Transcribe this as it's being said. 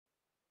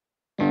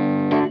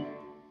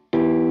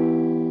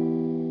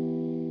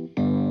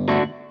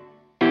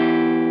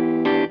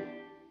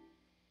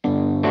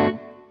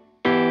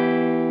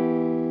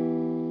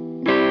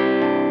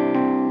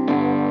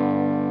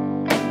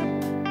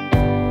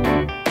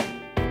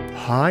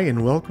Hi,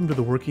 and welcome to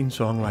The Working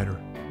Songwriter,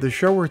 the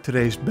show where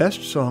today's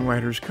best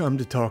songwriters come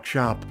to talk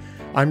shop.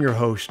 I'm your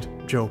host,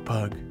 Joe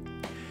Pug.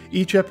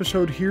 Each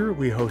episode here,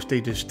 we host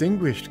a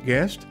distinguished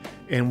guest,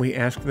 and we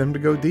ask them to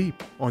go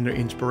deep on their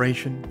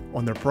inspiration,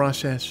 on their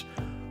process,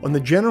 on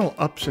the general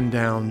ups and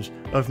downs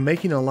of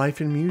making a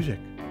life in music.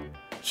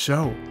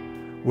 So,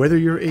 whether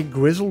you're a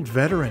grizzled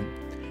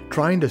veteran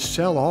trying to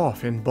sell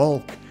off in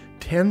bulk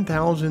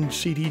 10,000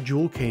 CD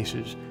jewel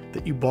cases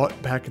that you bought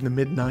back in the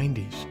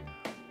mid-90s,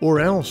 or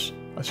else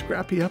a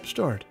scrappy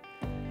upstart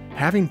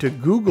having to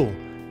Google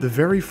the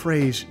very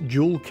phrase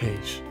jewel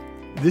case,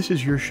 this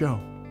is your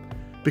show.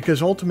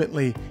 Because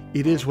ultimately,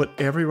 it is what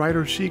every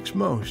writer seeks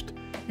most,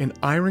 an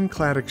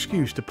ironclad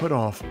excuse to put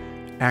off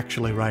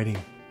actually writing.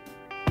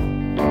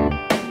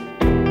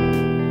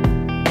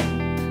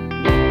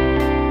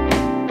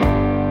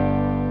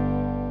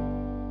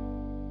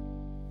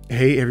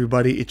 Hey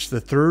everybody, it's the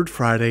third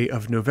Friday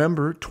of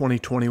November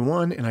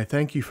 2021, and I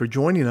thank you for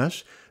joining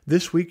us.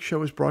 This week's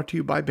show is brought to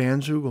you by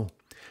Bandzoogle.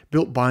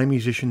 Built by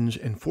musicians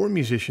and for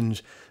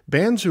musicians,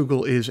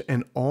 Bandzoogle is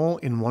an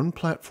all-in-one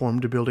platform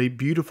to build a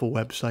beautiful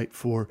website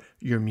for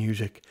your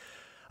music.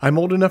 I'm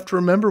old enough to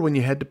remember when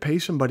you had to pay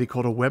somebody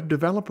called a web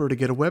developer to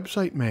get a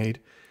website made,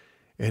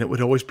 and it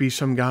would always be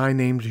some guy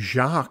named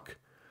Jacques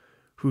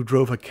who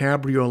drove a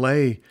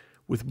cabriolet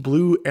with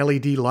blue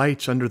LED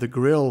lights under the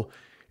grille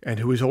and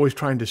who was always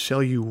trying to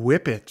sell you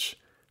whippets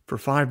for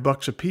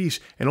 $5 a piece.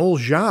 And old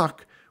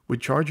Jacques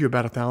would charge you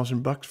about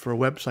 $1,000 for a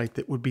website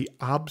that would be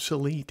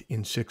obsolete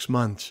in 6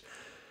 months.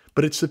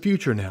 But it's the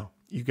future now.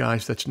 You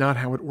guys, that's not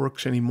how it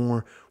works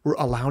anymore. We're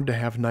allowed to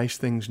have nice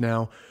things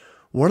now.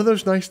 One of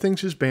those nice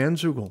things is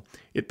Bandzoogle.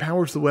 It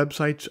powers the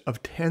websites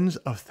of tens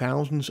of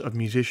thousands of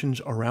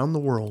musicians around the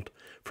world,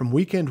 from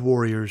weekend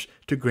warriors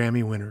to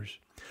Grammy winners.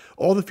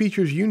 All the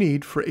features you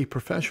need for a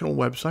professional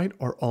website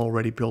are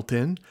already built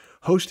in: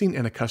 hosting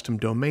and a custom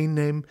domain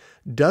name,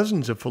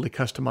 dozens of fully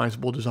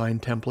customizable design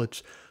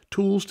templates,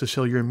 tools to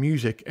sell your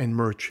music and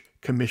merch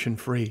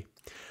commission-free.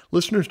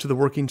 Listeners to the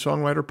Working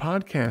Songwriter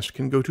podcast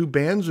can go to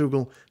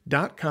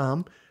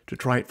bandzoogle.com to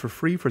try it for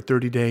free for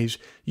 30 days.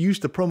 Use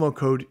the promo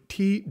code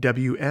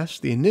TWS,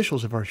 the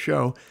initials of our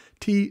show,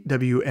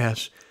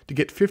 TWS, to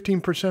get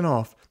 15%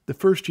 off the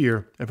first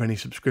year of any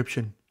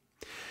subscription.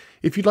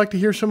 If you'd like to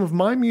hear some of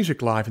my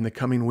music live in the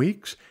coming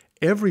weeks,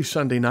 every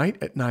Sunday night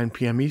at 9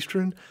 p.m.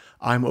 Eastern,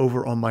 I'm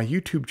over on my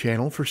YouTube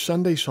channel for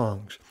Sunday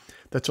Songs.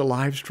 That's a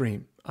live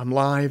stream. I'm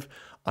live,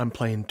 I'm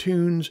playing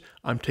tunes,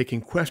 I'm taking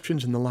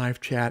questions in the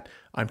live chat,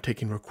 I'm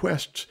taking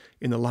requests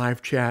in the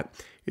live chat.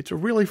 It's a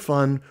really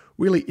fun,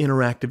 really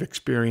interactive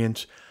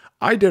experience.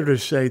 I dare to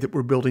say that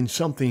we're building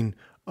something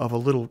of a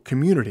little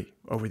community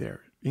over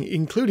there,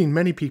 including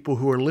many people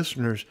who are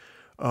listeners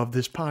of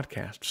this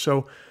podcast.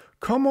 So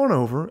come on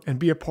over and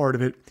be a part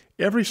of it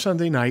every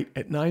Sunday night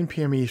at 9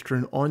 p.m.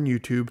 Eastern on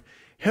YouTube.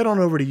 Head on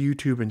over to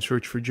YouTube and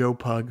search for Joe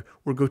Pug,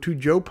 or go to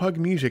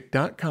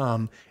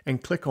joepugmusic.com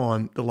and click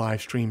on the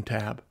live stream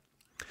tab.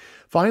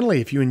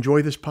 Finally, if you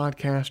enjoy this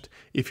podcast,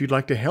 if you'd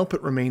like to help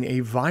it remain a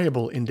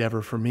viable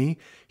endeavor for me,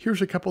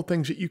 here's a couple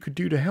things that you could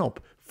do to help.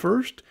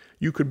 First,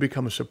 you could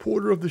become a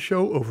supporter of the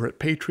show over at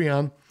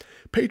Patreon.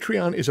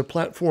 Patreon is a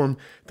platform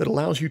that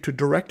allows you to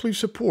directly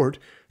support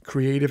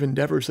creative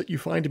endeavors that you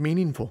find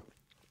meaningful.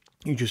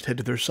 You just head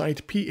to their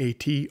site,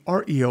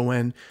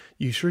 Patreon.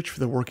 You search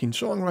for The Working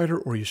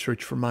Songwriter, or you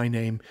search for my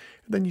name,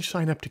 and then you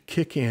sign up to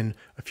kick in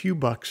a few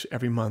bucks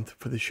every month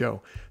for the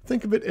show.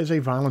 Think of it as a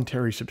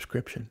voluntary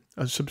subscription,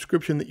 a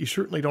subscription that you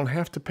certainly don't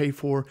have to pay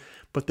for,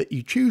 but that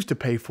you choose to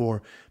pay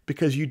for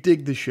because you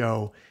dig the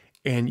show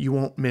and you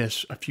won't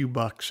miss a few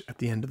bucks at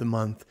the end of the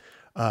month.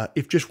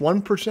 If just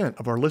 1%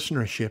 of our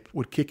listenership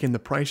would kick in the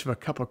price of a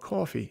cup of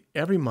coffee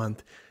every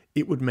month,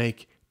 it would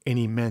make an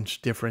immense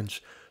difference.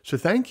 So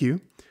thank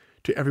you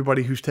to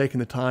everybody who's taken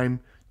the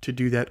time to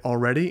do that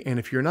already. And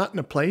if you're not in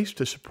a place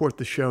to support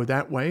the show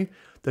that way,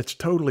 that's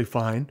totally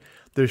fine.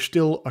 There's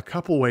still a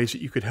couple ways that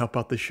you could help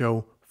out the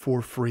show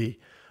for free.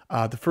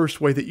 The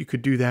first way that you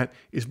could do that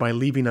is by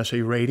leaving us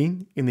a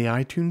rating in the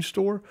iTunes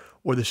store,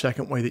 or the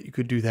second way that you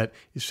could do that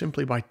is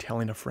simply by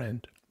telling a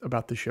friend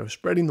about the show,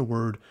 spreading the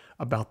word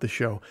about the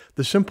show.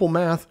 The simple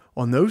math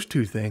on those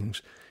two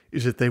things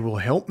is that they will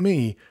help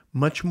me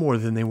much more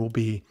than they will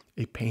be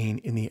a pain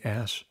in the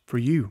ass for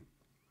you.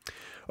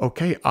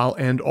 Okay, I'll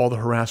end all the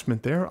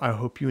harassment there. I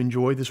hope you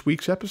enjoy this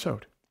week's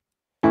episode.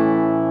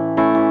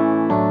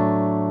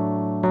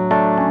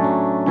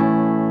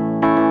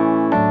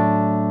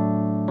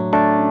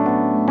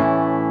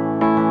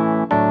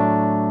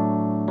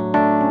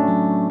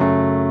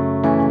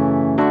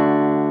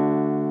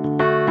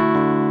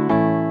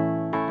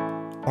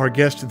 Our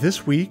guest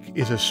this week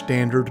is a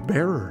standard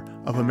bearer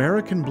of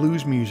American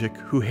blues music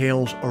who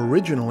hails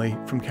originally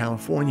from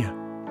California.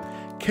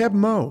 Keb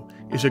Mo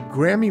is a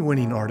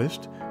Grammy-winning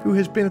artist who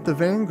has been at the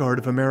vanguard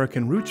of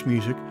American roots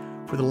music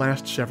for the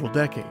last several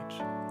decades.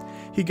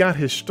 He got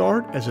his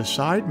start as a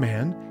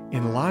sideman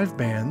in live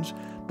bands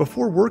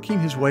before working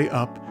his way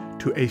up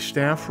to a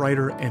staff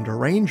writer and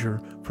arranger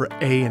for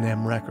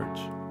A&M Records.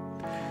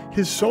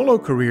 His solo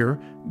career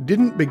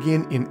didn't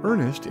begin in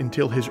earnest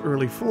until his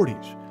early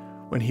 40s,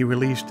 when he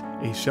released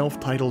a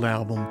self-titled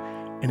album,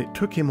 and it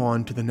took him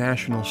on to the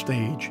national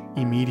stage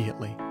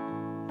immediately.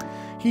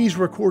 He's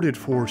recorded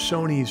for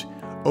Sony's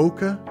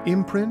Oka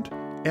imprint,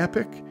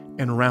 Epic,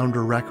 and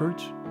Rounder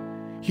Records.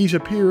 He's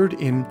appeared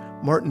in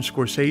Martin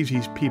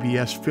Scorsese's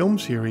PBS film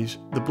series,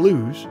 The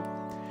Blues.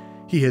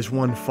 He has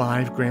won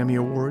 5 Grammy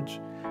Awards.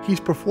 He's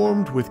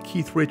performed with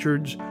Keith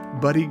Richards,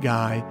 Buddy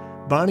Guy,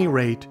 Bonnie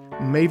Raitt,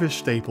 Mavis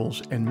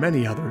Staples, and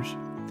many others.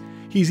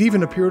 He's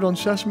even appeared on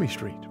Sesame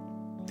Street.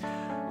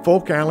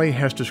 Folk Alley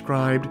has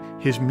described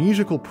his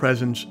musical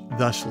presence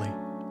thusly: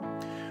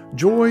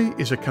 "Joy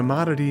is a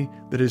commodity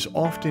that is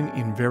often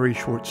in very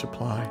short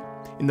supply.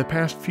 In the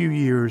past few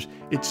years,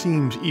 it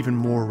seems even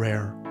more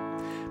rare.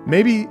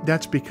 Maybe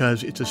that's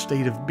because it's a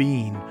state of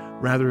being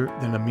rather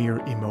than a mere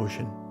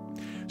emotion.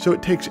 So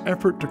it takes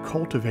effort to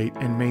cultivate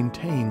and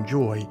maintain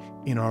joy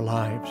in our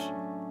lives."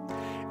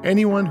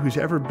 Anyone who's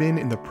ever been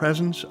in the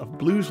presence of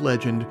blues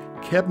legend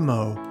Keb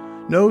Mo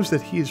knows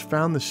that he has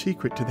found the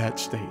secret to that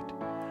state,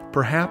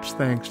 perhaps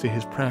thanks to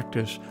his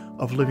practice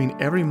of living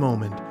every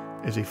moment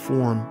as a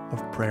form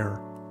of prayer.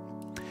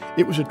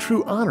 It was a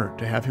true honor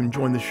to have him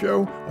join the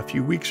show a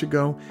few weeks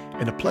ago,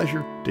 and a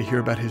pleasure to hear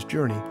about his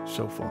journey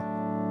so far.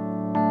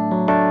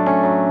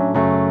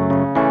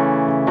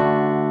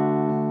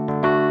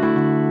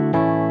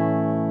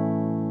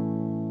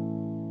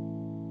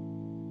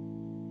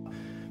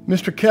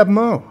 Mr. Keb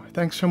Mo,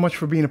 thanks so much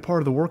for being a part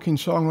of the Working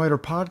Songwriter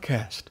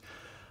podcast.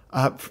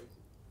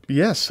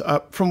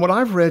 From what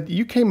I've read,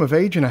 you came of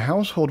age in a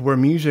household where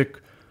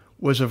music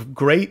was of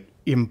great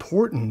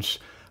importance.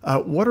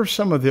 What are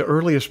some of the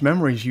earliest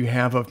memories you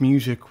have of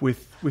music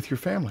with your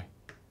family?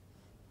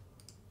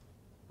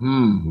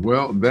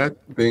 Well, that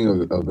thing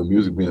of the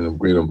music being of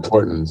great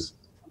importance,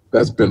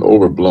 that's been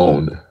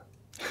overblown.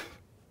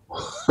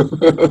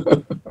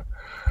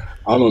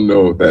 I don't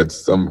know if that's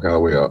some kind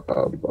of way a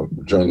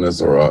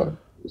journalist or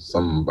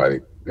somebody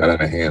got in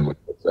a hand with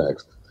the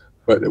facts,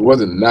 but it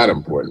wasn't not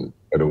important,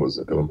 but it was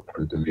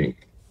important to me.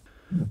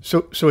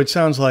 So it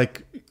sounds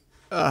like,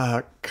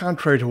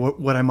 contrary to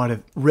what I might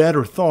have read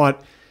or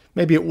thought,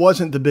 maybe it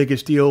wasn't the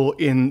biggest deal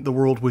in the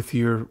world with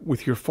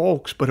your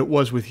folks, but it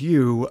was with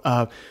you.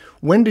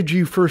 When did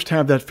you first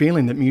have that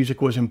feeling that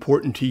music was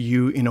important to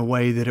you in a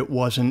way that it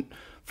wasn't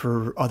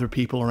for other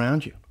people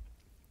around you?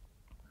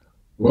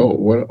 Well,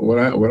 what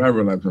I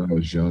realized when I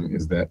was young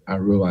is that I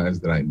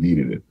realized that I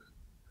needed it.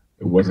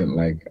 It wasn't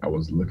like I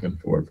was looking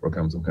for it for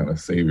some kind of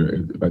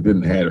savior. If I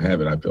didn't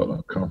have it, I felt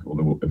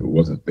uncomfortable if it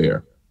wasn't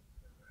there.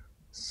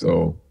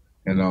 So,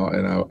 and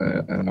I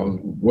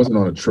wasn't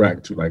on a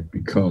track to like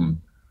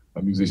become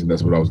a musician.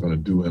 That's what I was going to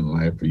do in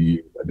life for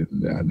years.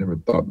 I never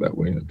thought that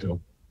way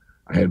until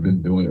I had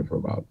been doing it for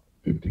about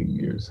 15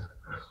 years.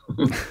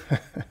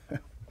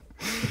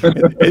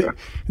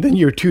 Then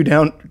you're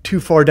too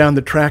far down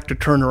the track to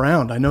turn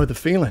around. I know the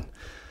feeling.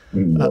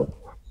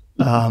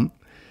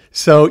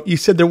 So you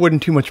said there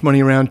wasn't too much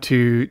money around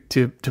to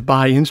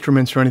buy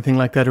instruments or anything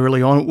like that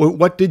early on.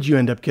 What did you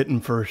end up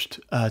getting first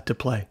to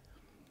play?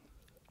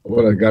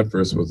 What I got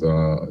first was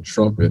a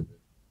trumpet,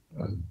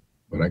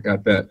 but I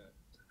got that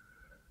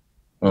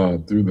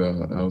it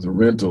was a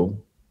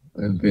rental,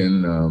 and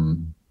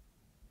then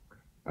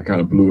I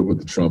kind of blew it with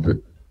the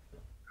trumpet.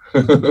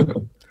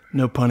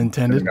 No pun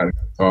intended. I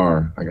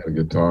got a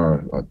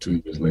guitar about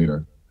 2 years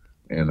later,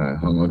 and I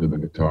hung onto the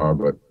guitar,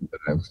 but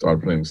I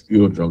started playing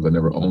steel drums. I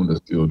never owned a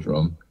steel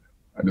drum.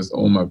 I just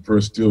own my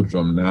first steel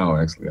drum now.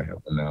 Actually, I have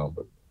one now,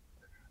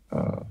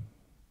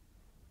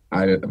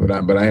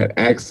 but I had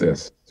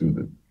access to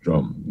the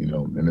drum,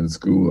 and in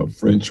school a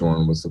French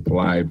horn was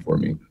supplied for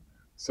me.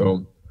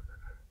 So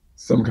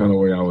some kind of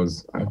way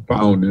I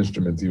found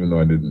instruments even though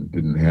I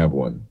didn't have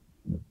one.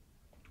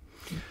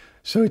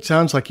 So it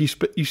sounds like you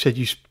said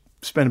you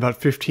spent about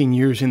 15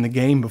 years in the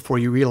game before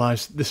you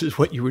realized this is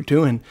what you were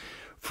doing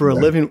for a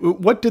living.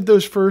 What did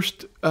those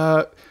first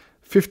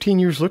 15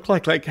 years look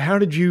like? Like, how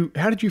did you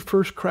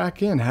first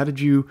crack in? How did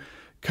you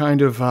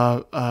kind of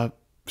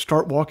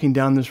start walking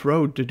down this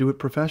road to do it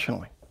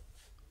professionally?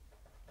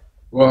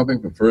 Well, I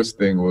think the first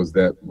thing was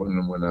that when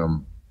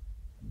the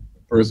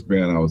first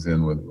band I was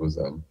in was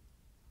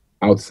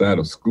outside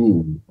of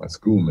school, my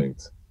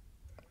schoolmates,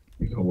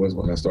 was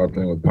when I started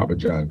playing with Papa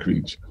John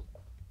Creech,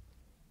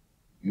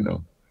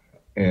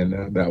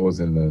 and that was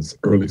in the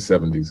early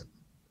 70s.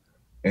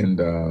 And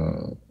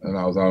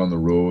I was out on the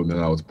road, and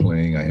then I was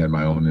playing. I had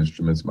my own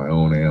instruments, my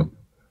own amp,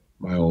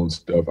 my own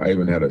stuff. I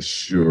even had a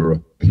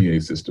Shure PA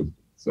system.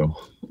 So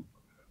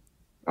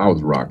I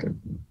was rocking.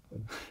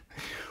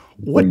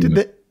 What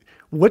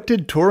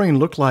did touring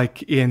look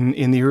like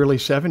in the early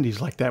 70s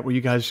like that? Were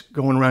you guys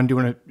going around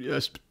doing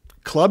a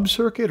club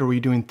circuit, or were you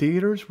doing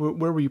theaters?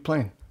 Where were you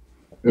playing?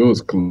 It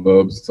was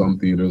clubs, some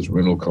theaters,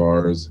 rental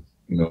cars,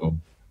 and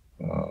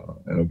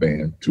a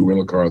van, 2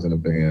 rental cars and a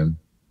van,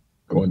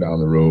 going down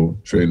the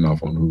road, trading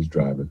off on who's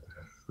driving.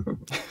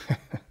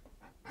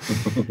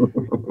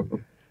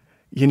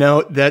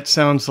 That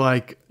sounds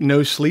like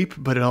no sleep,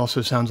 but it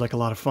also sounds like a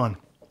lot of fun.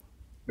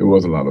 It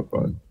was a lot of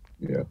fun,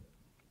 yeah.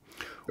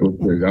 It was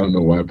crazy. I don't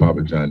know why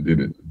Papa John did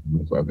it.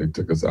 That's why they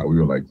took us out. We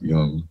were like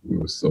young. We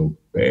were so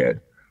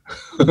bad.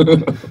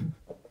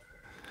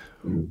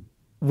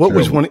 What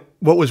was Terrible.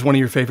 one of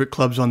your favorite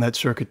clubs on that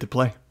circuit to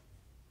play?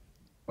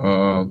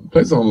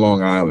 Place on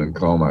Long Island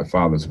called my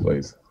father's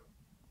place. It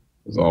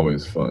was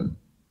always fun.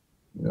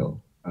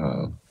 You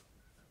know,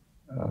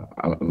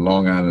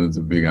 Long Island is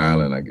a big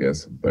island, I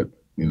guess, but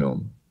you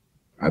know,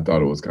 I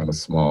thought it was kind of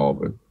small,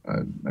 but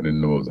I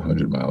didn't know it was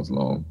 100 miles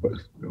long. But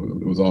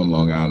it was on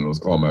Long Island. It was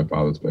called my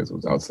father's place. It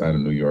was outside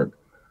of New York,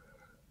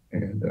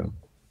 and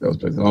that was a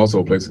place. And also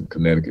a place in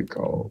Connecticut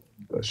called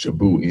the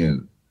Shabu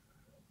Inn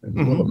in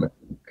Willamette,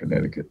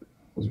 Connecticut. It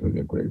was really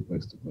a great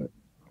place to play.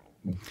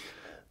 Yeah.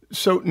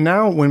 So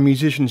now when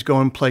musicians go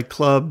and play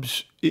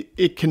clubs,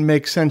 it can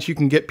make sense. You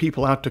can get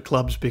people out to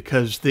clubs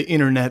because the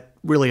internet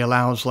really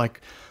allows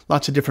like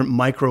lots of different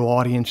micro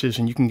audiences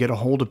and you can get a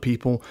hold of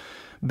people.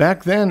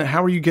 Back then,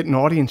 how are you getting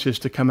audiences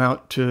to come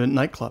out to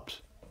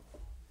nightclubs?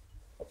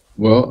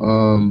 Well,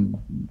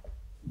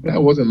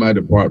 that wasn't my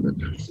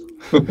department.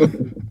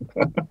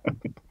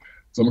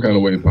 Some kind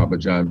of way, Papa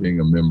John,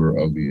 being a member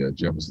of the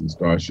Jefferson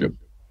Starship,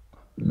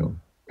 you know,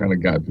 kind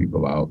of got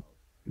people out.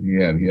 He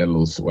had a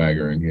little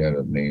swagger and he had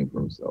a name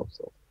for himself.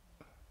 So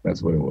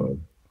that's what it was.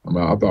 I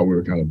mean, I thought we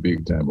were kind of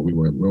big time, but we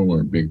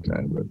weren't big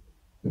time, but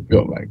it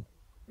felt like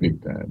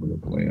big time. We were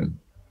playing.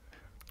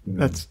 You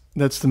know.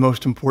 That's the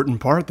most important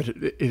part. That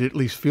it at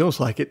least feels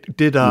like it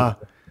did.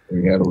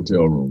 We had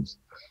hotel rooms.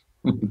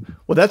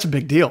 Well, that's a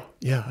big deal.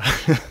 Yeah.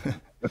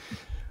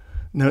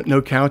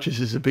 No couches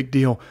is a big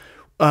deal.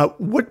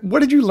 What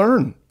did you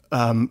learn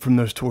from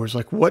those tours?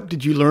 Like, what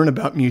did you learn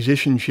about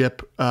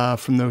musicianship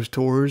from those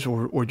tours,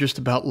 or just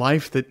about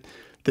life that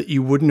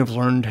you wouldn't have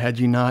learned had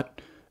you not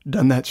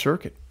done that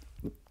circuit?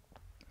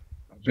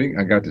 I think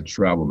I got to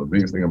travel. The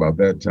biggest thing about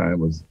that time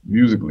was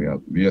musically.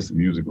 Yes,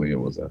 musically, it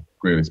was a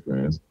great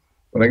experience.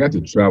 But I got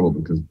to travel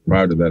because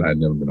prior to that, I'd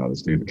never been out of the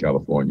state of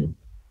California.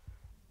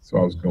 So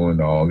I was going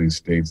to all these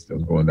states. I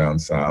was going down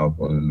south,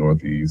 going to the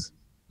Northeast,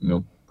 you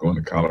know, going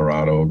to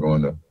Colorado,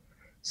 going to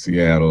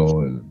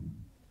Seattle, and,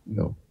 you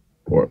know,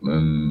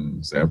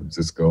 Portland, San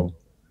Francisco.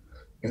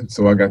 And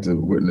so I got to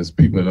witness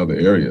people in other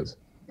areas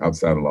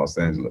outside of Los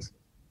Angeles.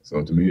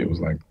 So to me, it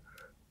was like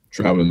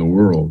traveling the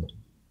world.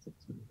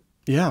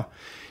 Yeah.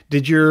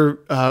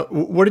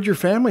 What did your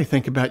family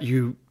think about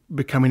you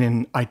becoming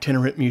an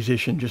itinerant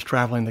musician, just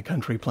traveling the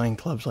country, playing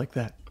clubs like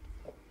that?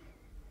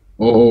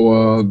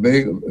 Oh,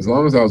 they, as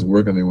long as I was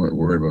working, they weren't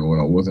worried. But when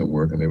I wasn't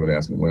working, they would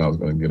ask me when I was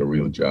going to get a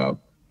real job.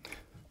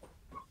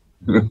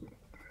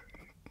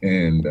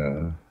 And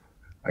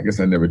I guess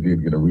I never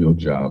did get a real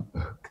job.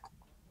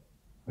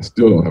 I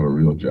still don't have a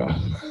real job.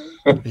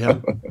 Yeah.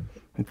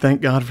 And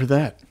thank God for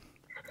that.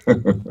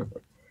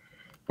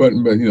 But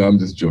you know, I'm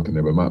just joking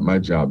there. But my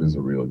job is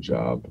a real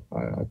job.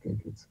 I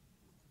think it's.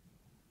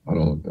 I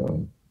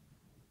don't.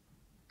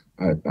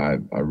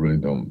 I really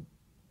don't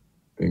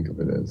think of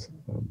it as.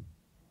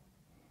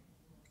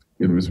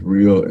 It was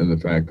real in the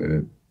fact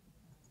that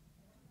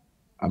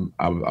I'm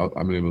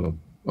able to.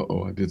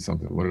 Uh-oh, I did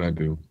something. What did I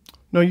do?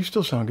 No, you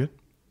still sound good.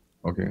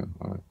 Okay,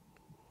 all right.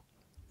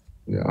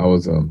 Yeah, I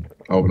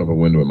opened up a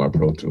window in my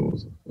Pro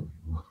Tools.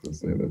 Let's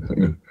say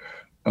that.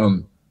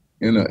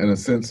 In a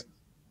sense,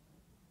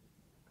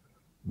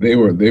 they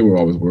were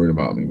always worried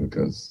about me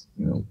because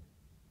you know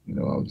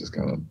I was just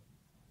kind of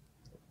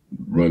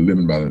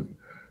living by the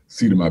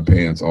seat of my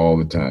pants all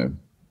the time,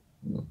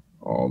 you know,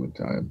 all the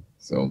time.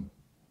 So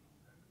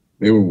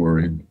they were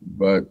worried,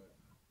 but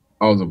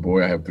I was a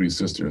boy. I have 3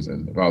 sisters,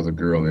 and if I was a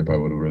girl, they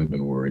probably would have really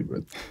been worried.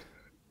 But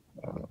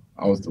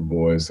I was the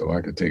boy, so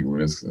I could take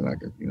risks and I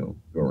could, you know,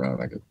 go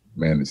around. I could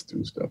manage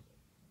through stuff.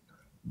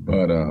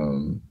 But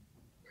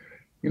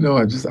you know,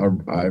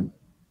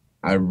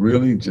 I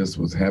really just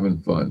was having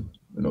fun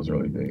in those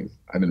early days.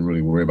 I didn't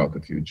really worry about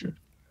the future,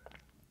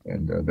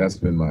 and that's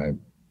been my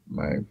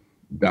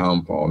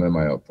downfall and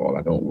my upfall.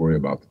 I don't worry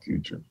about the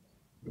future,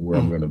 where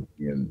I'm going to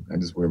be, and I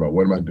just worry about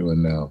what am I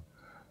doing now.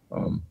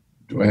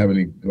 Do I have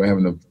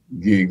enough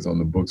gigs on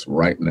the books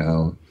right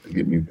now to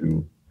get me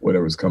through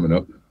whatever's coming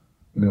up,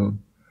 you know?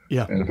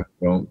 Yeah. And if I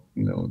don't,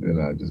 you know,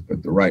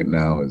 but the right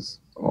now is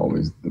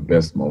always the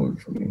best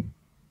moment for me.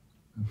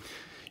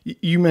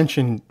 You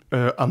mentioned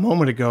a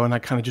moment ago, and I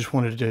kind of just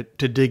wanted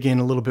to dig in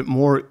a little bit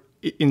more.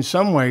 In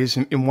some ways,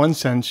 in one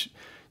sense,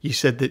 you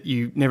said that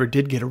you never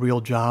did get a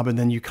real job, and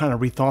then you kind of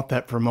rethought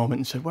that for a moment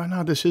and said, well,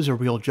 no, this is a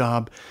real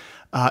job.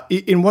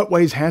 In what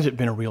ways has it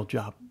been a real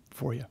job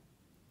for you?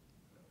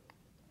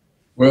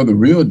 Well, the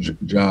real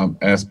job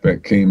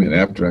aspect came in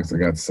after I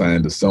got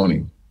signed to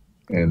Sony,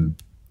 and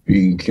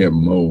being Keb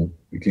Mo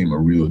became a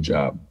real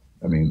job.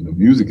 I mean, the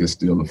music is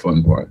still the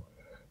fun part,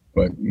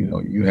 but you know,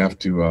 you have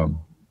to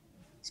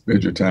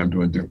spend your time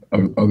doing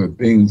other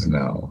things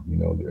now. You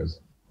know, there's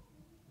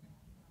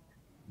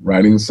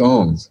writing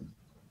songs,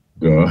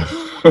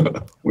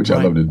 which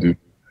I love to do,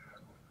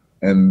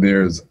 and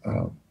there's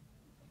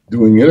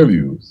doing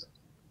interviews,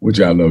 which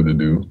I love to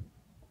do,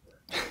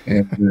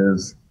 and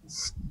there's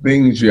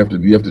things you have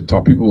to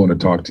talk. People want to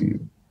talk to you,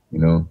 you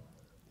know.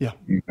 Yeah.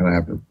 You kind of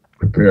have to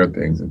prepare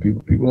things, and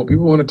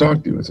people want to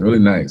talk to you. It's really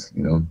nice,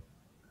 you know.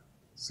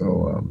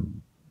 So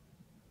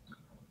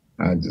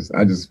I just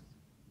I'm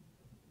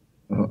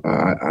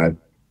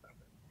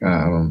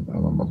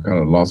kind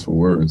of lost for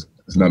words.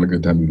 It's not a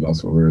good time to be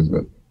lost for words,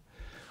 but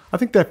I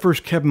think that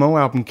first Keb Mo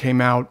album came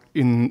out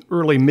in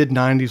early mid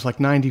 '90s, like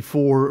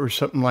 '94 or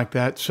something like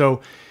that.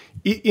 So,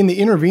 in the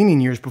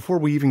intervening years, before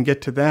we even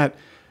get to that,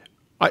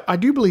 I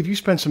do believe you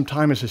spent some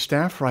time as a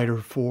staff writer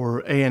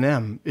for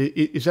A&M.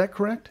 Is that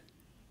correct?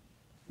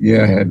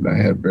 yeah, I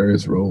had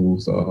various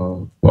roles: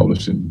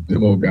 publishing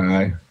demo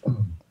guy,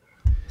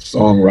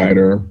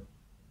 songwriter,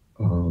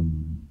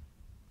 um,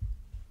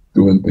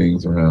 doing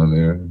things around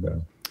there.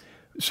 And,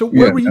 So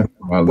yeah, where were you? that's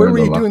how I Where learned were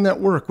a you lot. doing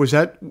that work? Was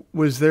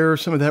there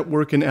some of that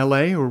work in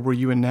L.A. or were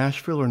you in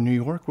Nashville or New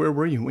York? Where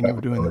were you when you were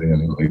doing that?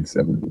 In the late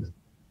 70s.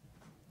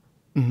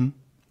 Hmm.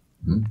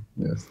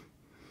 Yes,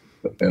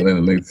 and in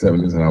the late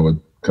 70s, and I would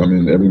come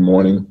in every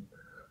morning,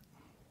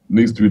 at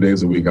least 3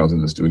 days a week. I was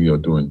in the studio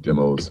doing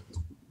demos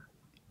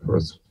for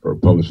a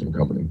publishing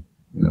company,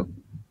 you know,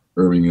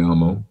 Irving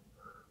Elmo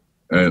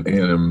and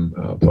A&M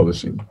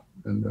Publishing,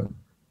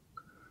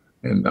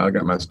 and I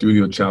got my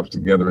studio chops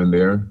together in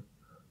there.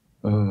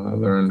 I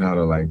learned how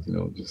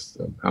to just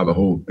how the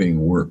whole thing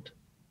worked,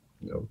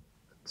 you know.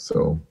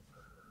 So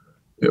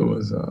it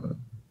was, I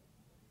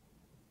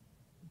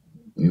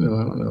don't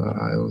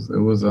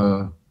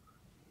know.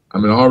 I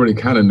mean, I already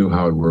kind of knew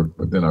how it worked,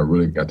 but then I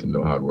really got to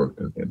know how it worked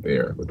in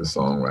there with the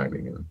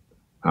songwriting and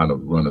how to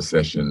run a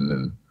session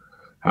and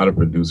how to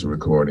produce a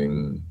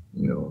recording,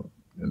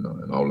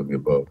 and all of the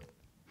above.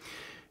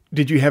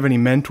 Did you have any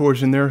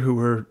mentors in there who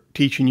were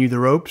teaching you the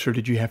ropes, or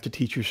did you have to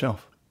teach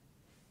yourself?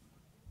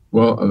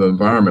 Well, the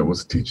environment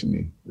was teaching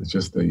me. It's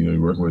just that, you're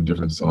working with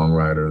different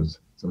songwriters.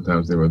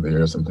 Sometimes they were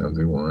there, sometimes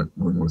they weren't.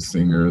 Working with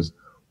singers,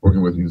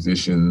 working with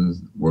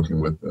musicians, working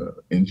with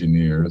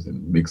engineers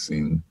and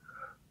mixing,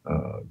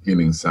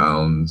 getting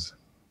sounds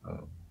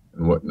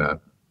and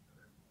whatnot.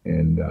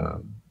 And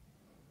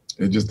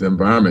the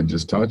environment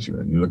just taught you.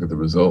 And you look at the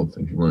results.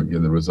 If you weren't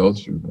getting the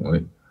results you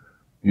wanted,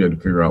 you had to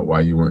figure out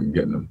why you weren't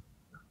getting them.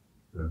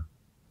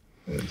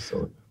 Yeah. And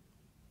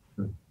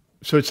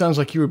So it sounds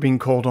like you were being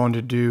called on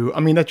to do, I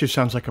mean, that just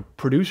sounds like a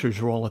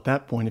producer's role at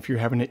that point. If you're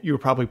having it, you were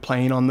probably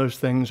playing on those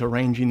things,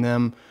 arranging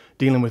them,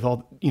 dealing with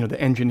all, the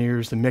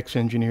engineers, the mix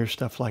engineers,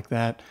 stuff like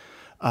that.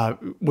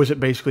 Was it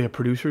basically a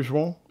producer's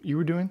role you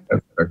were doing?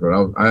 that's exactly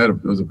what there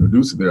was a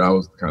producer there. I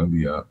was kind of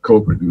the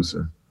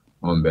co-producer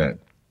on that.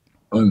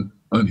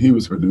 He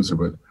was producer,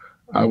 but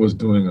I was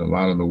doing a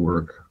lot of the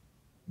work,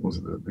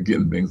 was the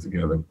getting things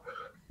together.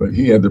 But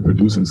he had the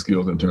producing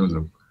skills in terms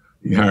of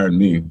he hired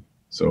me,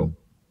 so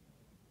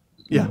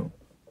Yeah.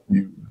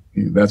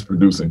 that's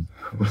producing.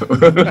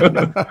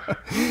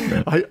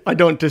 I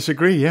don't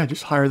disagree. Yeah,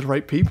 just hire the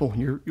right people.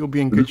 You'll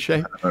be in good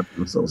shape.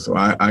 So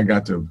I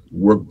got to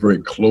work very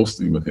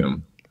closely with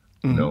him,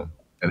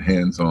 and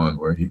hands-on,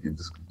 where he could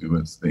just do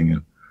his thing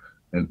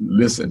and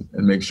listen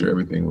and make sure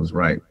everything was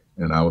right.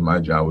 And my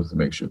job was to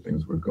make sure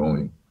things were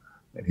going,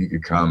 and he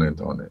could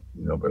comment on it,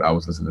 but I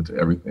was listening to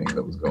everything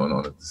that was going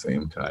on at the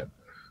same time.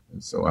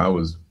 And so it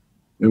was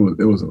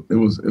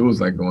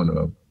like going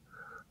to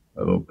a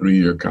little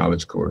 3-year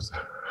college course,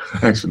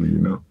 actually,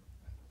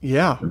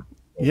 Yeah.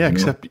 Yeah,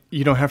 except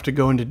you don't have to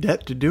go into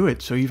debt to do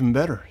it. So even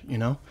better,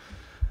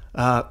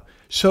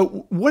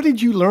 So what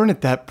did you learn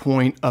at that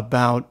point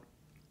about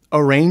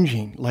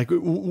arranging? Like,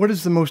 what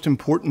is the most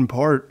important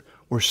part,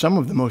 or some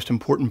of the most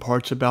important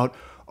parts about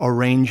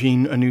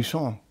arranging a new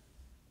song?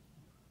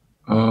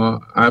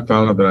 I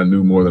found out that I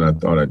knew more than I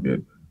thought I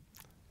did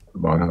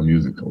about how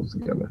music goes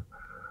together.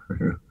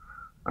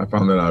 I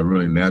found that I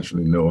really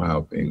naturally know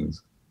how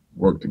things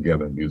work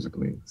together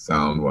musically,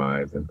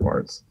 sound-wise, and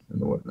parts and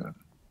whatnot.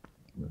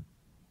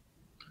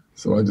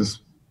 So I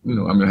just,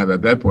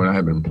 at that point, I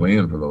had been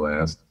playing for the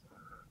last,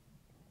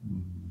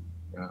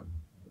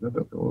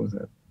 what was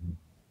that?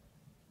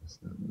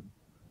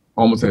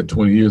 Almost had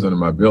 20 years under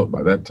my belt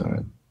by that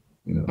time,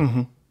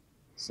 Mm-hmm.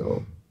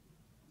 So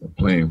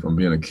playing from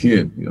being a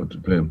kid,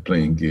 to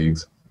playing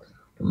gigs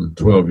from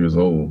 12 years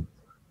old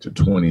to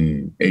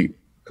 28,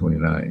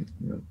 29,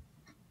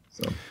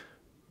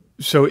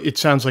 So it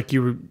sounds like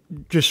you were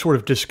just sort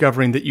of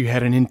discovering that you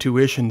had an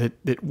intuition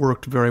that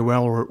worked very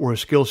well, or a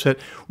skill set.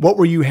 What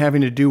were you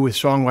having to do with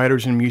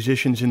songwriters and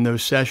musicians in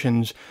those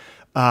sessions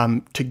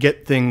to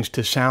get things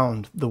to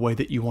sound the way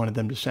that you wanted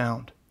them to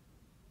sound?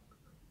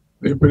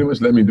 They pretty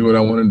much let me do what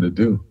I wanted to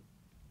do.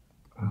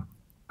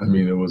 I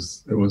mean, I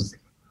was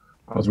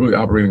really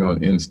operating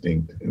on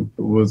instinct.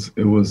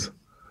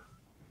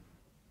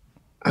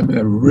 I mean,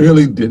 I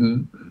really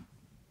didn't,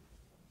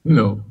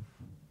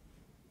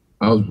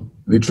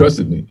 they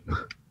trusted me,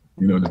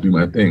 to do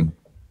my thing.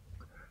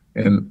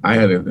 And I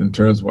had it in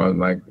terms where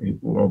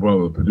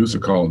the producer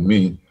called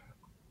me,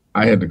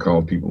 I had to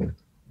call people,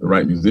 the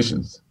right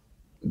musicians,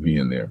 to be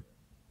in there,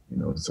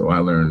 So I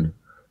learned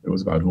it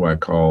was about who I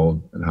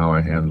called and how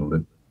I handled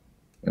it,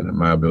 and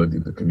my ability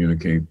to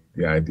communicate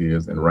the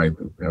ideas and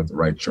have the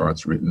right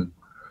charts written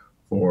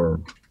for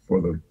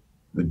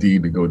the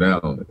deed to go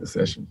down at the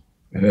session.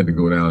 It had to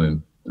go down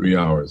in 3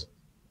 hours.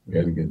 We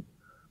had to get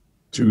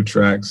 2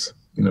 tracks,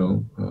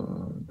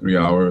 3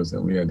 hours,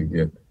 and we had to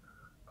get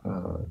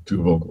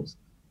 2 vocals.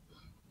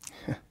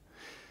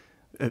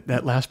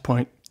 That last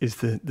point is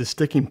the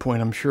sticking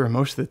point, I'm sure,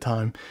 most of the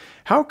time.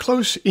 How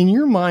close, in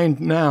your mind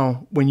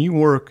now, when you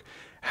work,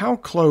 how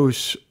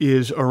close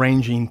is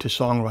arranging to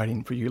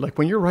songwriting for you? Like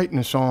when you're writing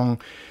a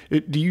song,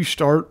 do you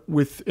start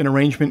with an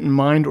arrangement in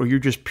mind, or you're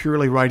just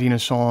purely writing a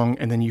song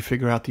and then you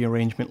figure out the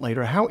arrangement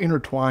later? How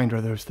intertwined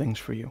are those things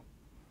for you?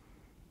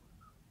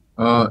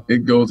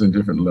 It goes in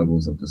different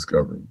levels of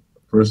discovery.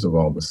 First of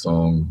all, the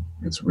song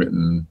gets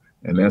written,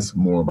 and that's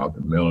more about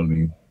the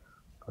melody,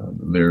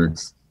 the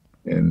lyrics,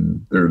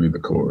 and thirdly, the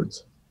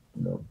chords.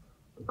 The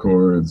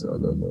chords are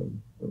the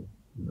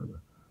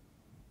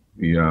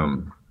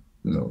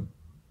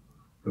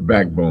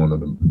backbone of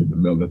the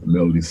melody that the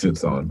melody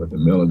sits on. But the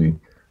melody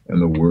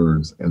and the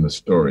words and the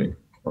story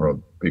are a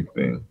big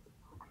thing.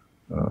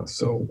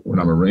 So when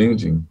I'm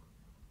arranging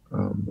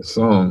the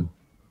song,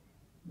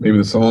 maybe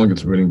the song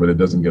gets written, but it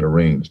doesn't get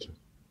arranged.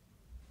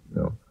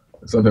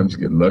 Sometimes you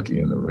get lucky,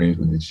 and the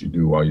arrangement that you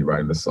do while you're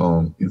writing the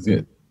song is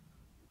it.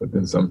 But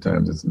then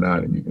sometimes it's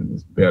not, and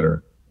it's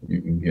better.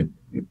 You can get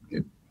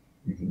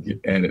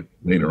at it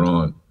later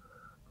on.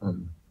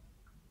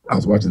 I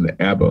was watching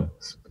the ABBA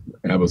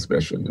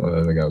special.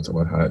 I think I was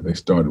talking about how they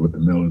started with the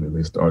melody.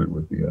 They started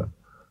with the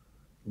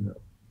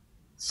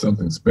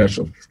something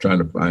special, trying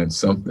to find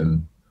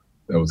something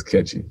that was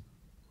catchy.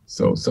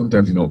 So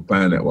sometimes you don't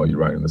find that while you're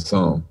writing the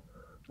song,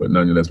 but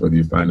nonetheless, whether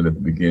you find it at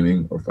the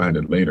beginning or find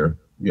it later,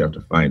 you have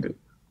to find it.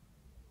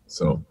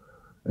 So,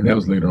 and that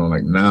was later on.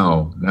 Like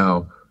now,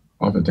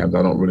 oftentimes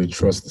I don't really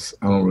trust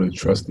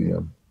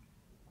the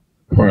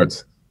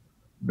parts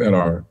that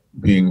are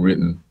being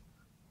written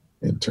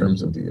in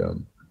terms of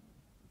the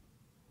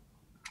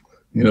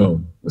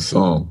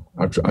song.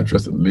 I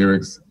trust the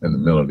lyrics and the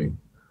melody,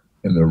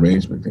 and the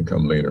arrangement can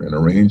come later. And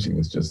arranging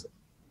is just,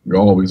 you're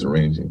always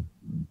arranging.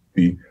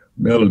 The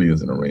melody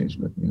is an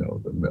arrangement.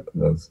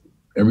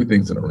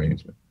 Everything's an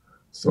arrangement.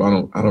 So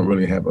I don't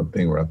really have a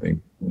thing where I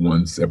think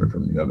one's separate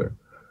from the other.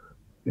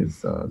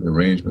 It's the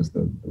arrangements,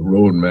 the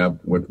roadmap,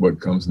 what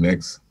comes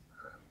next.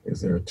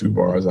 Is there 2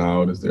 bars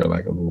out? Is there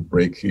like a little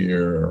break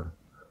here? Or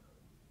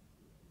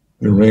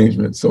the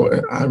arrangement. So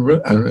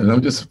and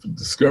I'm just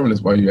discovering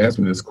this while you ask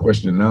me this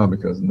question now,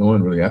 because no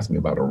one really asked me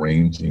about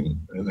arranging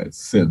in that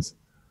sense.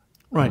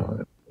 Right.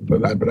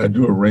 But I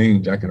do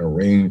arrange. I can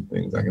arrange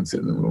things. I can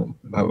sit in the room.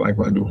 I like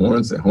when I do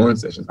horn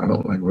sessions. I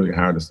don't like really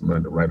hire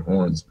someone to write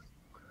horns.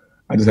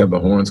 I just have the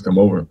horns come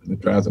over.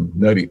 It drives them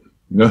nutty.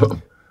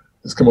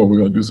 Just come over. We're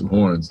gonna do some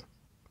horns,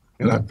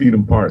 and I feed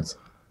them parts.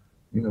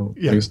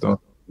 Based on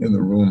in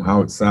the room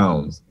how it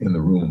sounds in the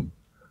room.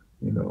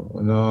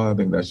 No, I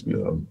think that should be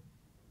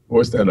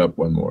voice that up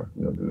one more.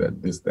 Do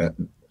that, this, that,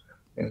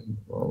 and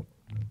well.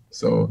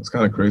 So it's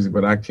kind of crazy,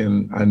 but I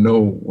know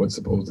what's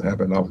supposed to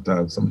happen.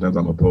 Oftentimes, sometimes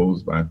I'm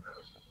opposed by,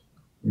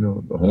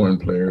 the horn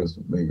players.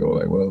 They go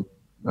like, well,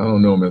 I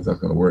don't know, man, if that's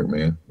going to work,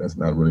 man. That's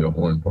not really a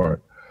horn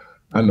part.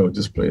 I know,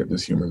 just play it,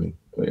 just humanly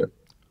play it.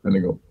 And they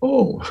go,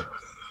 oh,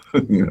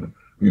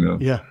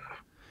 Yeah.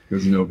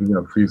 Because, if you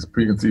have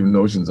preconceived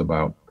notions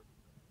about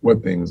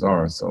what things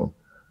are. So,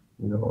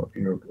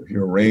 if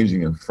you're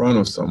arranging in front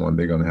of someone,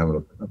 they're going to have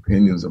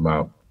opinions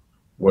about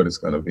what it's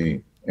going to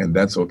be. And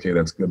that's okay.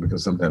 That's good,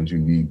 because sometimes you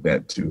need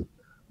that too,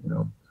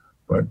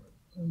 But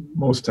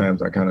most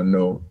times I kind of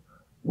know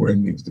where it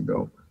needs to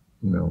go,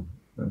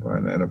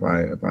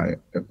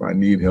 If I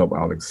need help,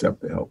 I'll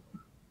accept the help.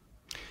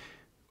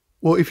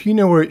 Well, if you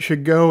know where it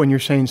should go, and you're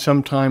saying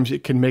sometimes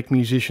it can make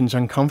musicians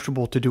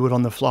uncomfortable to do it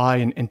on the fly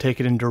and take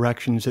it in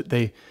directions that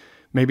they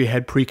maybe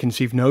had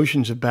preconceived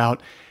notions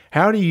about,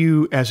 how do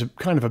you, as a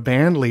kind of a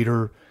band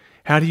leader,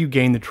 how do you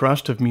gain the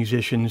trust of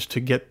musicians to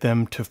get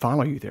them to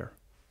follow you there?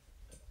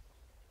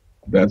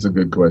 That's a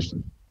good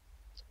question.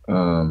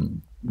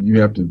 You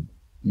have to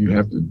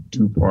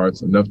do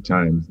parts enough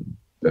times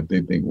that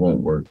they think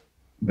won't work,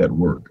 that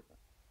work.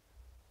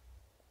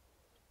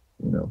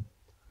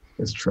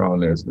 It's trial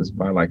and error.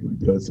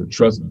 It's a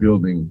trust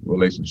building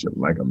relationship,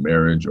 like a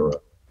marriage or a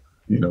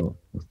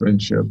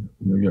friendship.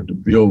 You have to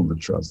build the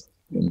trust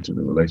into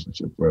the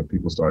relationship where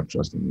people start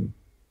trusting you.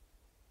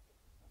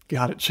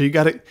 Got it. So you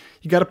got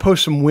to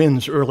post some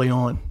wins early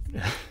on.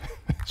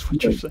 That's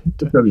what you're saying.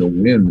 To tell you, a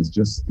win is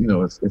just,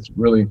 it's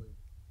really,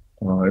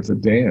 it's a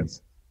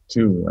dance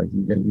too. Like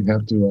you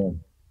have to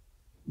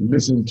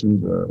listen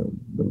to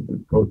the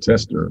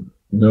protester,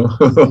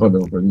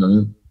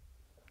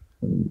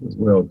 as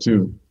well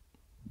too,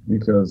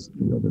 because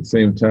at the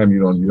same time you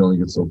don't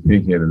get so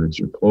pig-headed that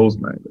you're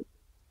closed-minded.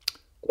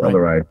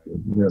 Right.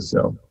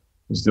 Yourself,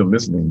 you're still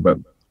listening, but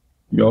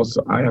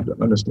I have to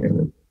understand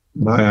that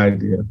my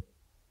idea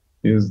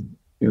is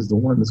the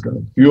one that's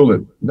going to fuel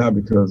it, not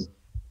because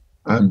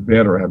I'm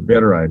better, I have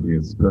better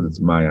ideas, because it's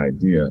my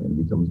idea and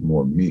it becomes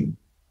more me.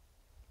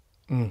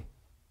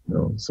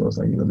 So it's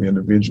like,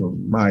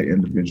 my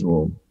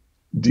individual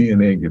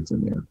DNA gets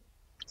in there.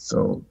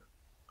 So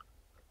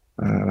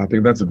I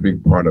think that's a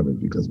big part of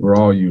it, because we're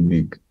all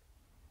unique.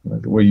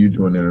 Like the way you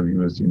do an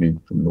interview is unique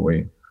from the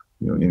way,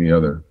 any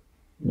other,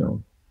 you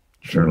know,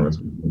 Sure. journalist,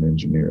 an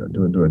engineer, an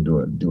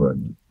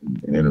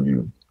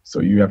interview.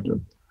 So you have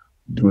to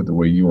do it the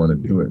way you want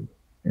to do it,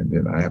 and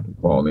then I have to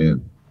fall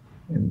in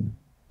and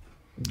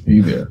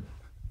be there.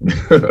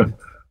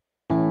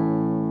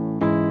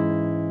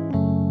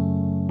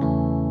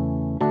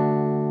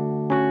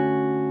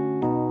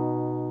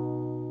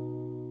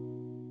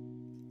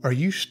 Are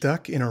you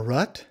stuck in a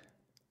rut?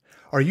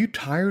 Are you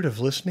tired of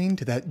listening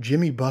to that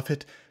Jimmy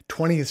Buffett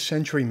 20th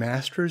Century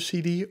Masters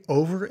CD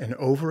over and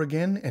over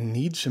again and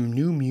need some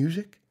new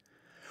music?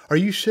 Are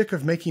you sick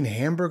of making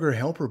hamburger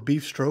helper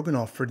beef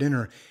stroganoff for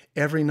dinner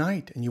every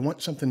night and you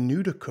want something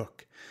new to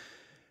cook?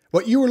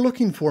 What you are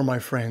looking for, my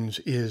friends,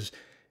 is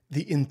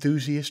the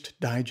Enthusiast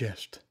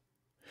Digest.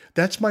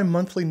 That's my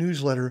monthly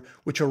newsletter,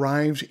 which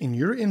arrives in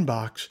your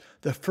inbox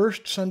the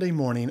first Sunday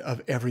morning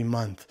of every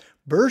month,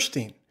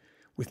 bursting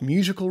with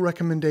musical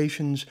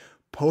recommendations,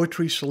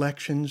 poetry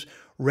selections,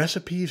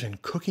 recipes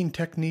and cooking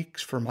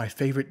techniques for my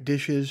favorite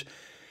dishes,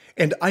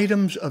 and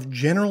items of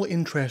general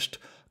interest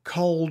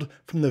culled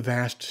from the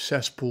vast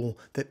cesspool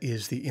that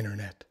is the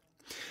internet.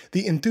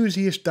 The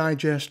Enthusiast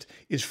Digest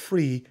is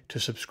free to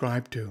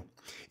subscribe to.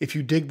 If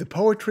you dig the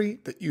poetry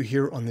that you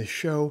hear on this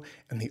show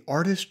and the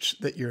artists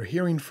that you're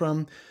hearing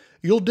from,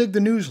 you'll dig the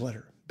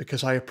newsletter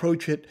because I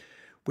approach it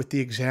with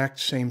the exact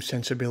same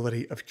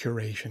sensibility of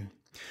curation.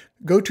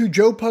 Go to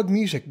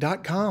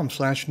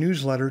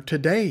joepugmusic.com/newsletter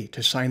today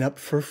to sign up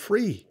for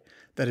free.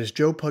 That is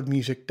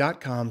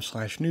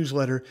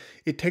joepugmusic.com/newsletter.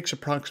 It takes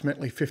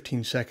approximately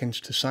 15 seconds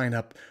to sign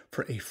up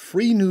for a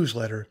free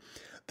newsletter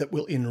that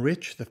will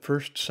enrich the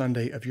first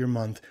Sunday of your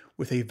month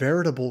with a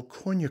veritable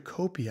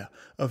cornucopia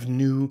of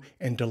new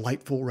and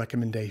delightful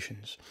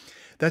recommendations.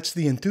 That's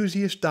the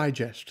Enthusiast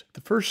Digest, the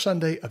first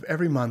Sunday of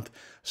every month.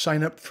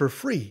 Sign up for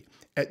free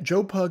at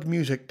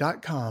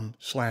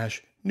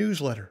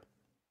joepugmusic.com/newsletter.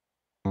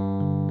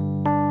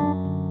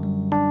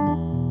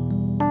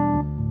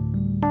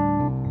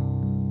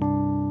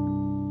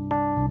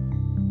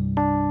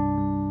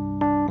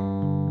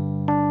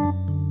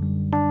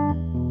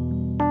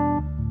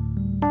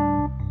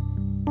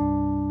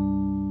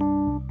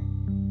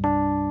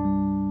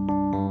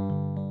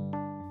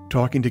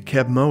 Talking to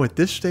Keb Mo at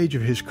this stage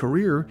of his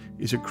career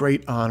is a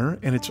great honor,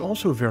 and it's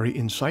also very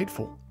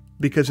insightful,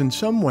 because in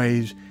some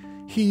ways,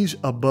 he's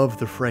above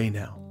the fray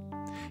now.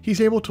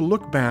 He's able to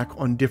look back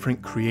on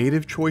different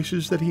creative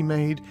choices that he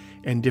made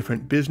and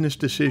different business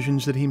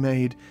decisions that he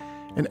made,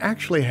 and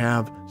actually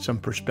have some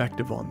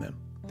perspective on them.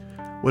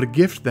 What a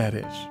gift that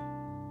is.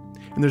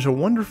 And there's a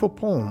wonderful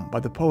poem by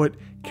the poet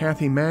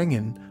Kathy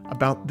Mangan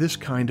about this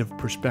kind of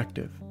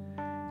perspective.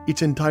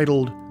 It's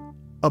entitled,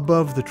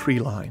 Above the Tree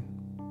Line.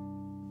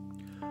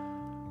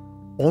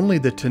 Only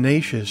the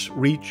tenacious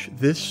reach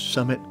this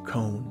summit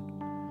cone,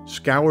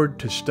 scoured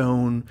to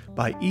stone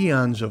by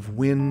eons of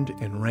wind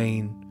and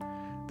rain,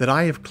 that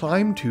I have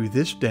climbed to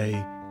this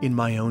day in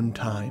my own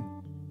time,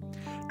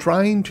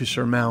 trying to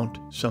surmount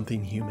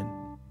something human.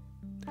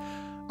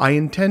 I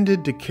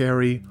intended to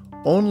carry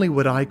only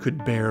what I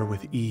could bear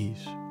with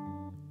ease,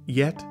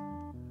 yet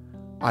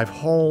I've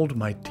hauled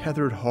my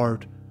tethered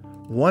heart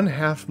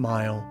 1/2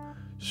 mile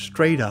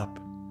straight up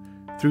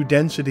through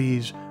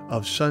densities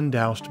of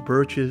sun-doused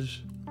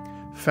birches,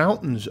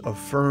 fountains of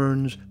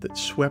ferns that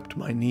swept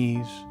my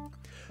knees,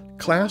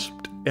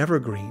 clasped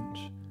evergreens,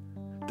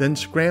 then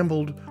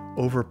scrambled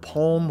over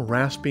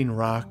palm-rasping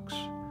rocks,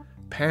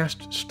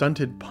 past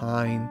stunted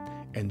pine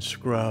and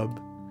scrub,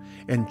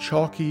 and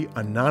chalky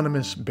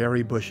anonymous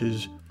berry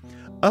bushes,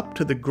 up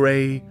to the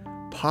gray,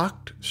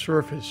 pocked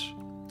surface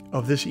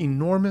of this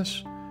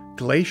enormous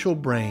glacial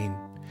brain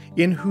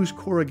in whose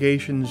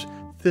corrugations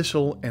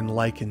thistle and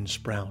lichen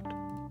sprout.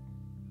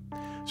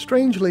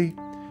 Strangely,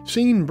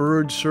 seeing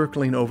birds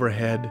circling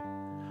overhead,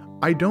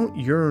 I don't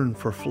yearn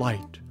for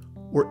flight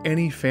or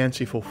any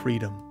fanciful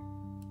freedom.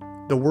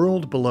 The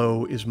world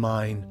below is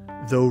mine,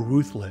 though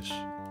ruthless.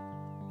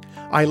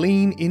 I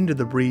lean into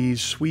the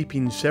breeze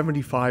sweeping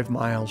 75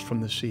 miles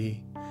from the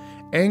sea,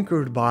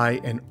 anchored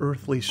by an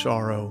earthly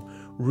sorrow,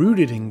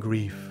 rooted in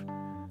grief,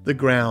 the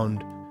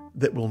ground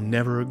that will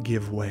never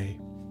give way.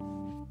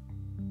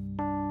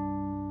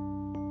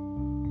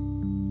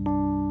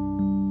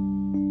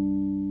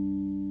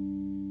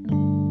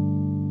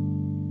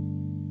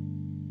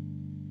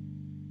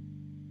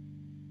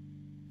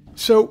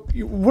 So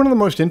one of the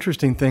most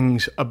interesting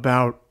things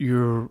about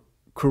your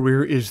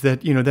career is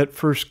that, that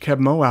first Keb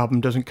Mo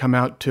album doesn't come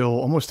out till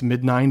almost the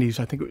mid-90s.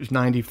 I think it was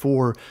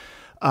 94.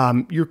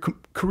 Your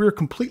career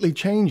completely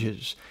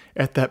changes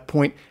at that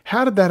point.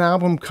 How did that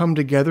album come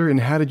together,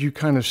 and how did you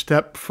kind of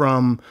step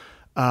from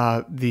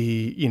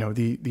the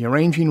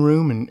arranging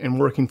room and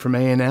working from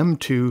A&M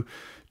to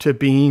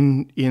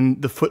being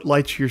in the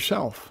footlights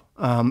yourself?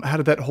 How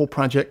did that whole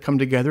project come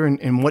together,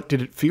 and what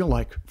did it feel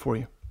like for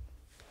you?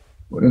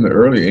 Well, in the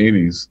early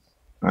 80s,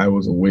 I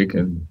was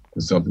awakened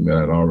to something that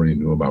I'd already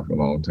knew about for a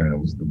long time,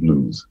 was the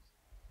blues.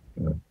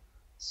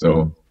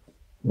 So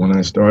when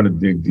I started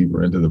to dig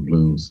deeper into the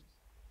blues,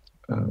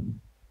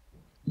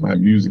 my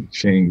music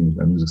changed,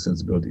 my music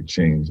sensibility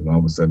changed, and all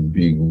of a sudden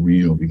being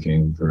real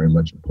became very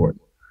much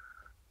important.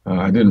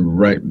 I didn't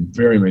write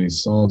very many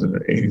songs in the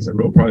 80s. I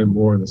wrote probably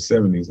more in the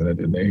 70s than I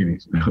did in the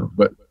 80s.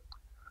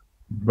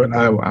 But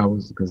I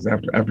was, because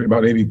after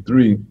about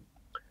 83,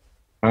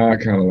 I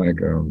kind of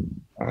like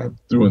I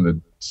threw in the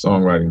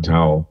songwriting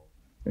towel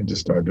and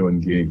just started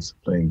doing gigs,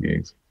 playing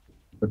gigs.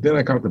 But then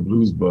I caught the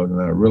blues bug,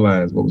 and I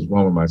realized what was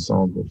wrong with my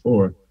songs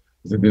before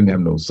is they didn't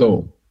have no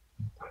soul.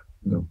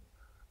 You know,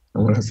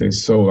 and when I say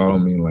soul, I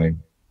don't mean like,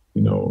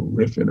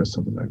 riffing or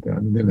something like that. I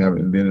mean, they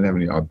didn't have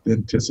any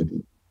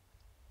authenticity.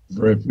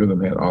 Very few of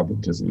them had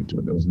authenticity to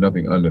it. There was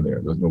nothing under there.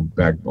 There was no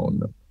backbone.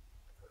 No.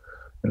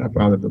 And I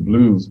found that the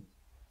blues,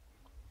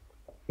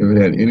 if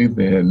it had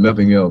anything, it had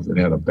nothing else, it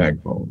had a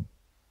backbone,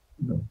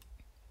 you know,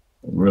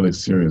 a really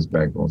serious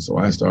backbone. So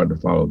I started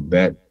to follow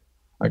that.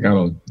 I got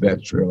on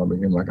that trail. I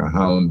became like a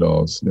hound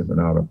dog sniffing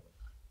out a,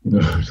 you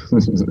know,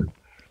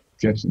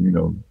 catching,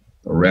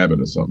 a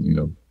rabbit or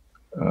something,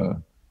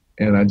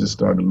 and I just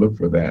started to look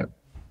for that.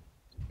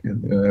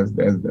 And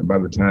by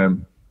the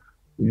time,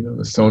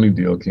 the Sony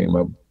deal came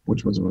up,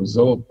 which was a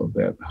result of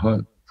that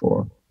hunt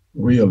for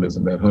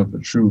realism, that hunt for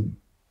truth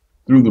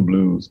through the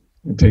blues,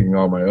 and taking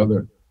all my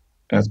other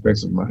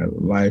aspects of my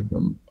life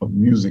of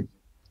music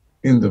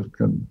into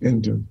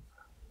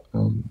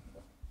um,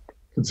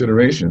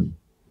 consideration.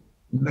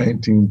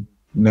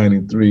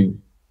 1993,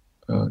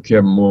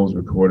 Keb Mo was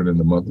recorded in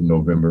the month of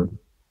November,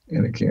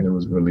 and it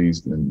was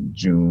released in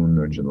June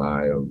or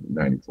July of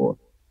 '94.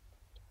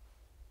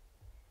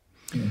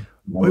 Yeah.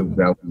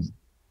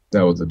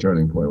 That was the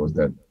turning point. Was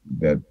that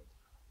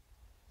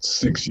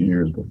 6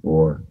 years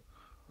before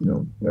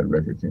that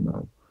record came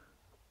out.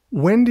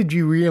 When did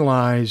you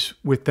realize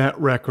with that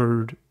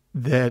record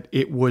that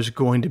it was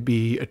going to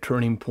be a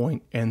turning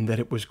point and that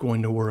it was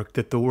going to work?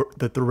 That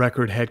the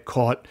record had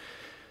caught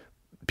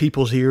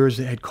people's ears,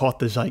 it had caught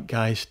the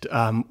zeitgeist.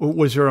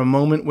 Was there a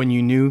moment when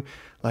you knew,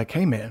 like,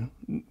 hey man,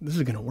 this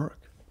is going to work?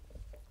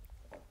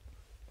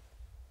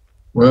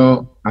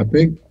 Well, I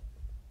think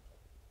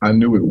I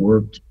knew it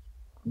worked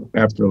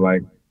after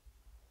it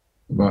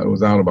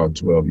was out about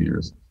 12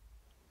 years,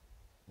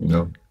 you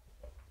know,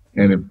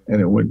 and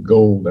it went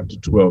gold after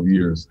 12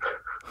 years.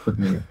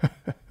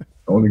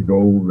 Only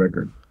gold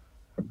record.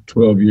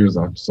 12 years,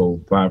 I've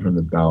sold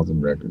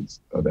 500,000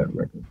 records of that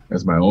record.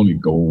 That's my only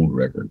gold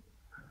record.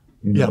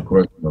 Yeah. Of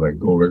course, like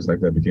gold records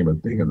like that became a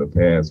thing of the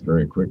past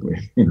very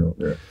quickly.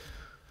 Yeah.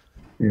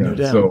 No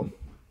doubt. So,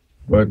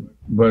 but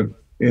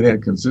it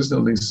had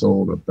consistently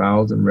sold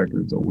 1,000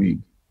 records a week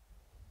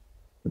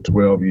for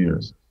 12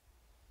 years.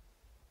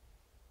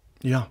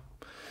 Yeah.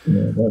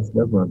 Yeah, that's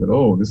when I said,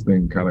 oh, this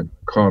thing kind of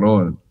caught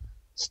on.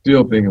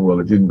 Still thinking, well,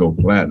 it didn't go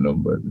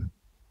platinum, but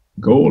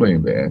gold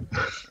ain't bad.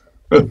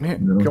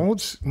 Man,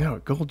 gold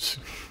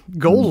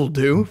will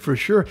do for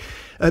sure.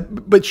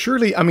 But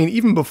surely, I mean,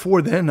 even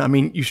before then, I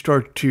mean, you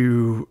start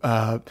to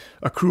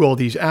accrue all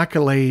these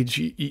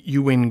accolades.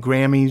 You win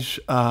Grammys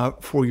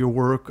for your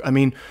work. I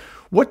mean,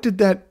 what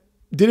did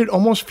it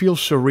almost feel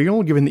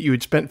surreal, given that you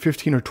had spent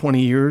 15 or 20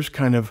 years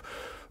kind of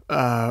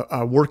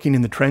working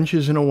in the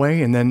trenches in a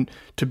way, and then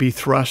to be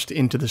thrust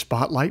into the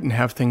spotlight and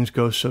have things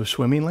go so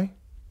swimmingly?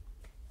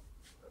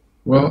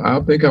 Well, I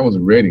think I was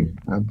ready.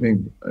 I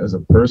think as a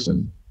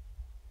person,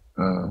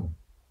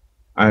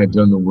 I had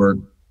done the work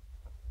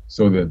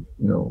so that,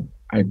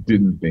 I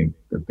didn't think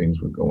that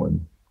things were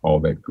going all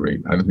that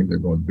great. I didn't think they're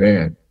going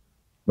bad,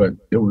 but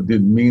it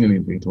didn't mean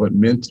anything. So what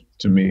meant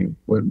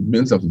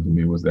something to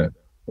me was that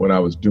what I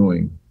was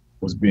doing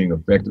was being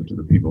effective to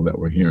the people that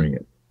were hearing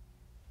it.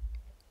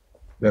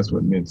 That's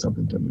what meant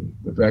something to me.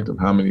 The fact of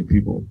how many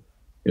people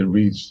it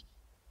reached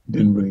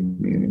didn't really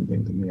mean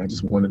anything to me. I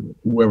just wanted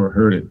whoever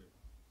heard it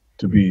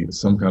to be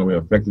some kind of way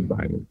affected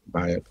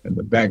by it, and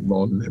the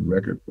backbone of that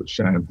record would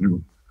shine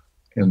through,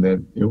 and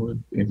that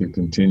it could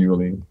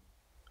continually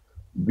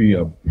be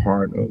a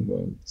part of.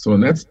 So,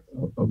 and that's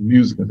of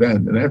music. In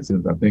that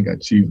sense, I think I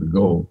achieved the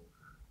goal.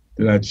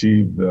 Did I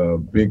achieve the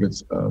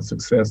biggest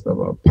success of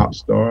a pop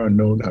star?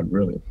 No, not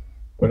really.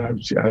 But I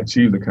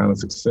achieved the kind of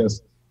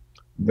success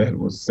that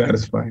was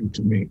satisfying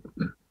to me,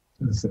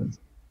 in a sense,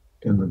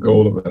 and the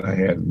goal that I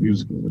had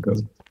musically.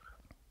 Because,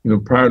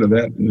 prior to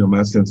that,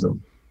 my sense of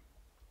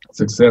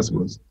success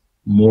was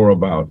more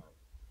about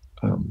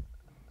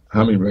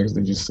how many records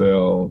did you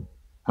sell,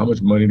 how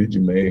much money did you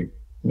make,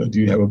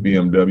 do you have a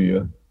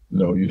BMW?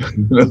 No,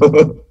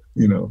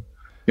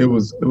 it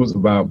was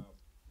about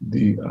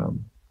the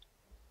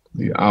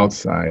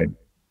outside,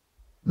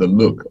 the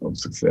look of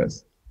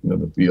success,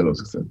 the feel of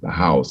success, the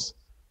house,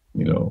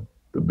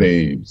 the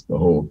babes, the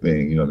whole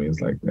thing. I mean,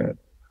 it's like that.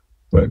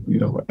 But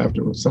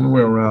after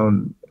somewhere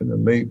around in the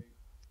late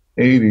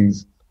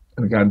 '80s,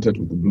 and I got in touch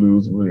with the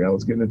blues, and really I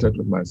was getting in touch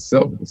with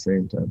myself at the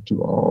same time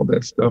too. All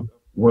that stuff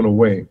went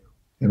away,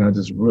 and I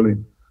just really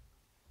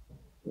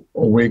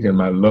awakened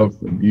my love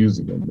for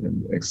music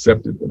and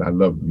accepted that I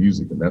loved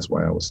music, and that's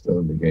why I was still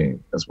in the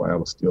game. That's why I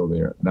was still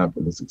there, not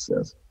for the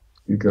success.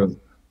 Because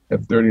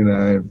at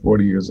 39,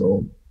 40 years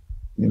old,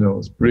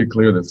 it's pretty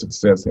clear that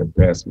success had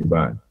passed me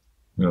by.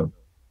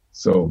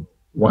 So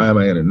Why am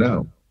I in it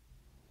now?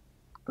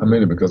 I'm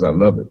in it because I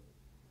love it.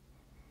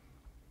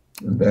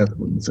 And that's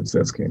when the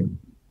success came.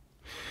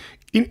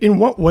 In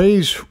what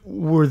ways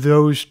were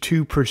those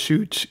two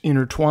pursuits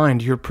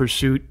intertwined? Your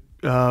pursuit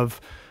of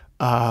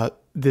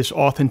this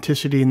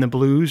authenticity in the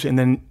blues, and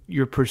then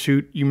your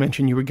pursuit, you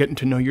mentioned you were getting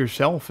to know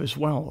yourself as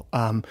well.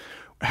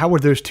 How were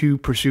those two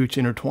pursuits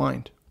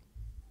intertwined?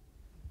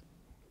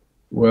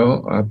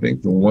 Well, I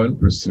think the one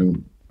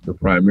pursuit, the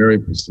primary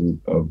pursuit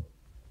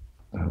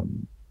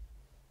um,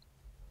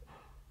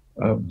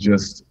 of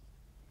just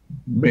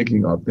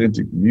making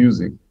authentic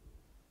music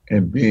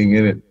and being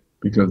in it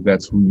because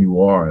that's who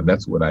you are and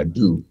that's what I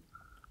do.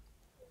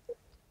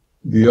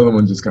 The other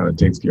one just kind of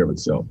takes care of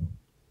itself.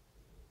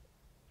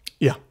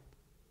 Yeah,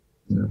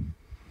 Yeah.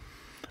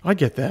 I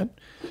get that.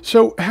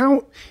 So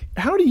how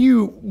do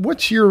you?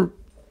 What's your?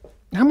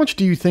 How much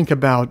do you think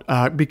about?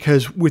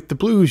 Because with the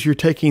blues, you're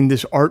taking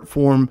this art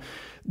form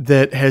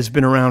that has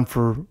been around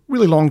for a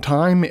really long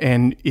time,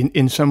 and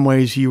in some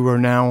ways, you are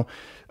now.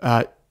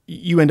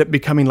 You end up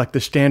becoming like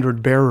the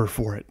standard bearer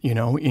for it, you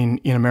know, in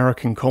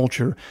American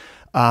culture.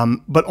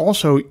 But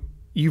also,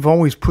 you've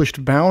always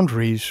pushed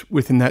boundaries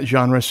within that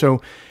genre.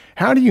 So,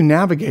 how do you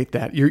navigate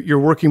that? You're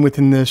working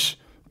within this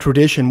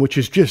tradition, which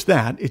is just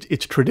that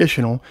it's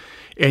traditional,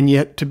 and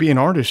yet to be an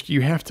artist,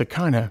 you have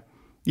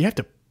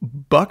to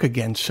buck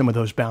against some of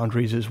those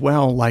boundaries as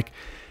well. Like,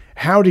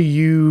 how do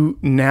you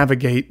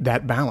navigate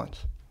that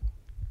balance?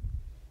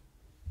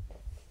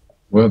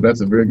 Well,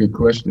 that's a very good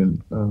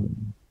question.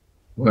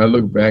 When I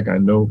look back, I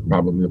know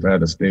probably if I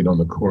had stayed on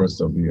the chorus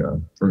of the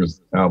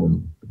first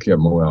album, the Keb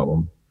Mo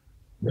album,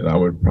 that I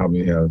would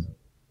probably have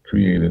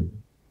created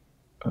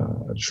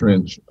a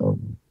trench of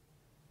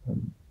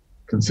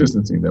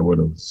consistency that would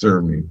have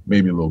served me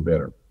maybe a little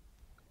better.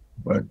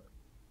 But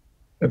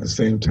at the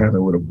same time, it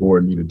would have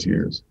bored me to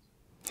tears.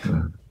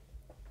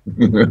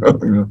 you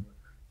know?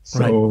 So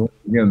Right.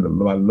 again,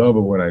 my love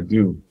of what I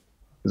do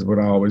is what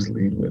I always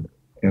lead with.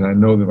 And I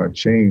know that if I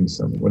change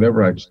something,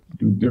 whatever I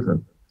do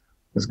different,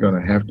 it's going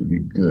to have to be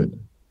good.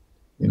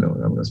 You know,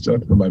 I'm going to still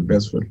have to put my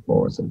best foot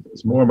forward. So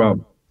it's more about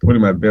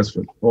putting my best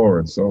foot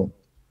forward. So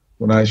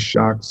when I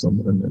shock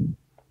someone and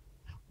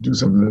do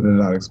something that they're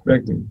not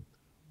expecting,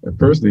 at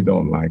first they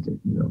don't like it,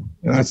 you know.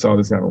 And I saw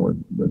this happen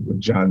with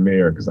John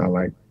Mayer because I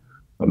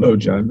love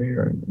John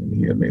Mayer, and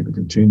he had made the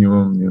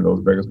Continuum, you know,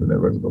 those records been that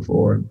records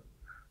before.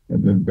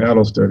 And then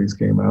Battle Studies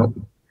came out,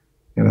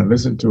 and I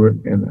listened to it,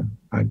 and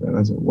I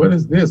said, "What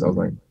is this?" I was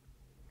like,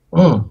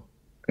 "Oh."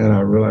 And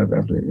I realized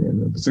after,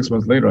 and 6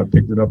 months later, I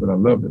picked it up and I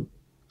loved it.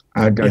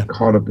 I Yeah. got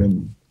caught up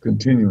in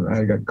Continuum.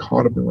 I got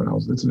caught up in what I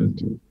was listening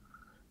to,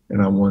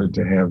 and I wanted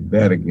to have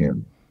that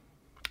again.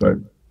 But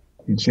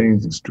he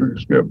changed the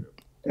script,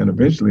 and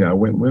eventually I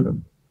went with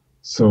him.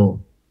 So,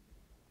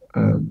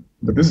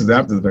 but this is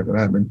after the fact that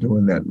I've been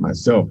doing that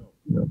myself.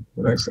 You know,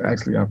 but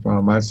actually, I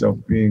found myself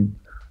being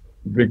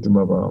a victim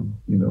of,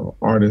 you know,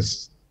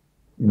 artists,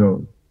 you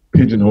know,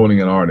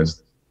 pigeonholing an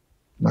artist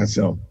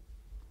myself.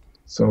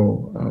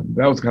 So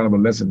that was kind of a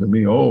lesson to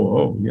me.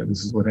 Oh, yeah,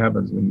 this is what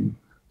happens when you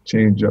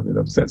change up. It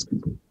upsets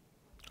people.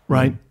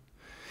 Right.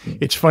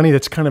 It's funny.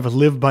 That's kind of a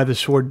live by the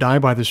sword, die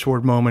by the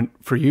sword moment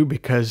for you,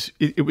 because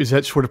it was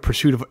that sort of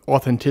pursuit of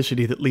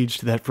authenticity that leads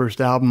to that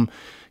first album,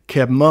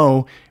 Keb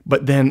Mo.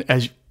 But then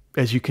as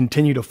you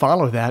continue to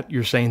follow that,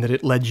 you're saying that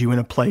it led you in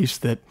a place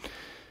that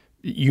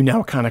you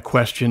now kind of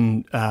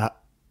question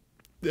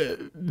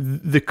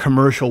the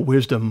commercial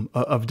wisdom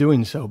of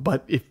doing so.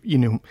 But if you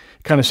know,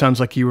 kind of sounds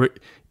like you were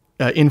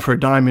in for a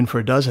dime, in for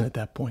a dozen at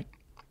that point.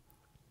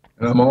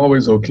 And I'm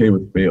always okay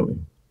with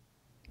failing.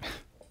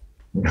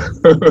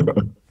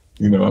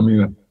 You know, I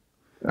mean,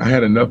 I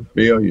had enough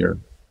failure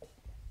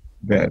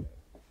that,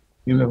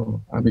 you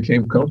know, I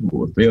became comfortable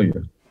with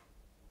failure.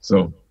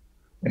 So,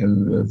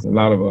 and there's a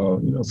lot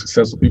of, you know,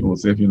 successful people will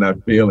say, if you're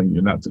not failing,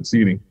 you're not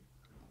succeeding,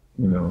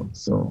 you know.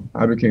 So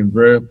I became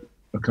very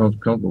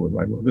comfortable with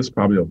like, well, this is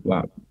probably a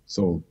flop.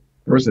 So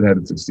first it had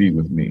to succeed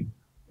with me.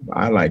 If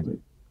I like it,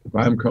 if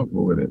I'm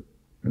comfortable with it,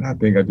 and I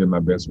think I did my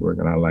best work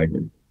and I like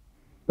it,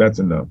 that's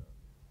enough.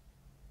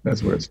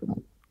 That's where it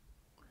stopped.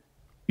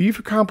 You've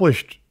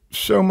accomplished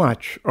so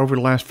much over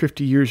the last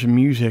 50 years of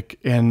music,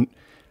 and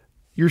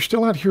you're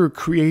still out here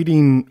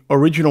creating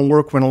original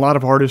work when a lot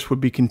of artists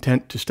would be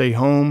content to stay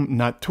home,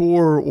 not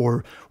tour,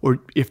 or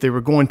if they were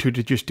going to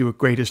just do a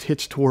greatest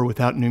hits tour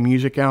without new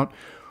music out.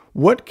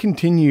 What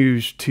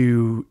continues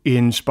to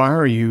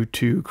inspire you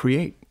to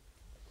create?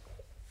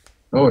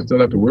 Oh, I still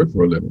have to work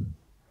for a living.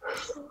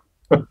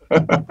 I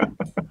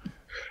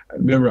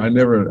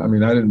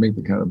mean, I didn't make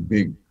the kind of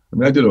big, I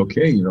mean, I did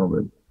okay, you know,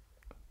 but,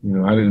 you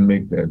know, I didn't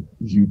make that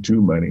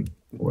U2 money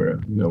where,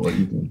 you know, what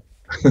you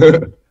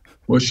can.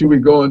 Well, should we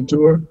go on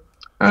tour?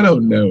 I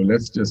don't know.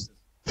 Let's just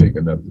take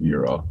another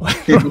year off.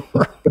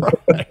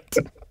 Right.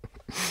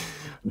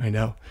 I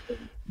know.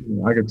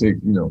 I could take,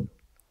 you know,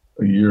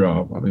 a year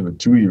off. I mean, a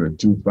 2 year,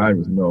 5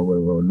 years. No,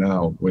 well,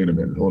 now, wait a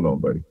minute. Hold on,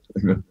 buddy.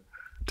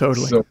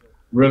 Totally. So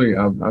really,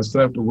 I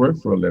still have to work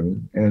for a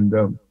living.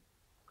 And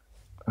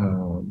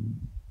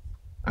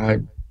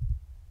I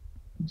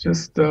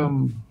just,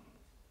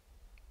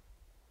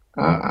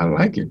 I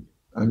like it.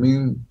 I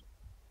mean,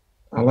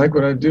 I like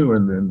what I do,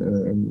 and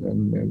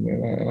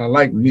I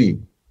like me.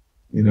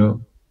 You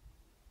know,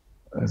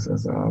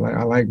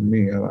 I like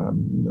me.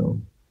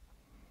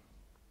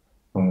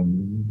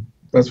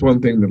 That's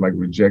one thing that like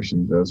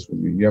rejection does for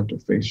you. You have to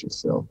face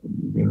yourself when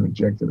you've been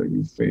rejected or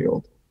you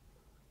failed.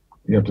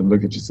 You have to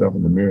look at yourself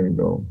in the mirror and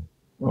go,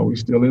 "Are we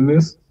still in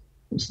this?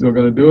 We're still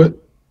gonna do it?"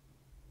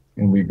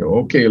 And we go,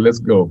 "Okay, let's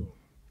go."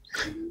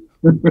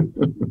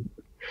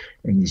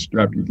 And you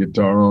strap your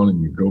guitar on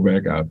and you go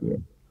back out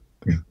there.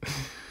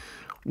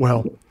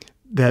 Well,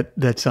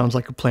 that sounds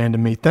like a plan to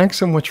me. Thanks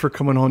so much for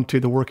coming on to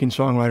the Working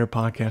Songwriter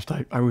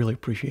Podcast. I really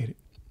appreciate it.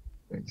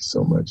 Thank you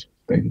so much.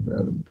 Thank you for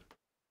having me.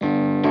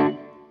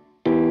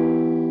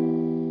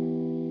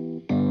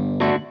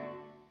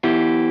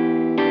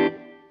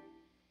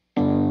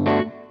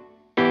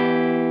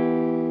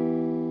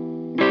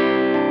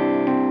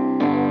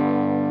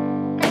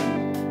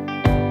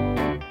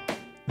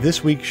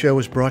 This week's show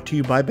is brought to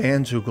you by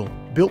Bandzoogle.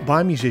 Built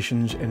by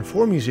musicians and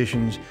for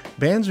musicians,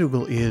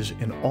 Bandzoogle is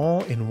an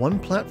all-in-one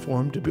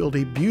platform to build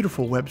a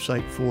beautiful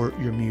website for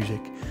your music.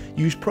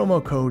 Use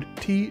promo code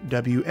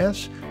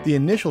TWS, the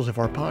initials of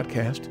our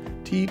podcast,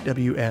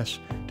 TWS,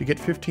 to get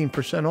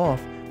 15%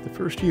 off the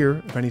first year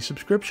of any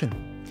subscription.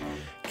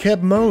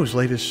 Keb Mo's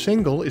latest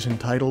single is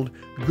entitled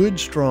Good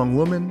Strong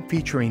Woman,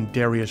 featuring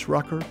Darius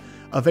Rucker,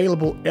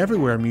 available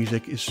everywhere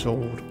music is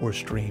sold or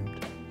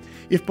streamed.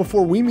 If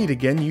before we meet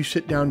again you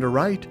sit down to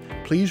write,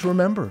 please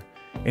remember,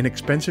 an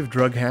expensive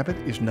drug habit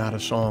is not a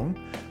song,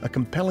 a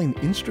compelling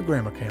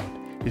Instagram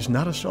account is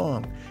not a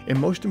song, and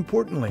most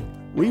importantly,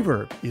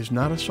 reverb is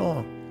not a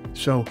song.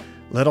 So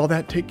let all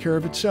that take care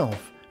of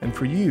itself, and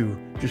for you,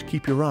 just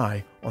keep your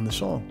eye on the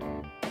song.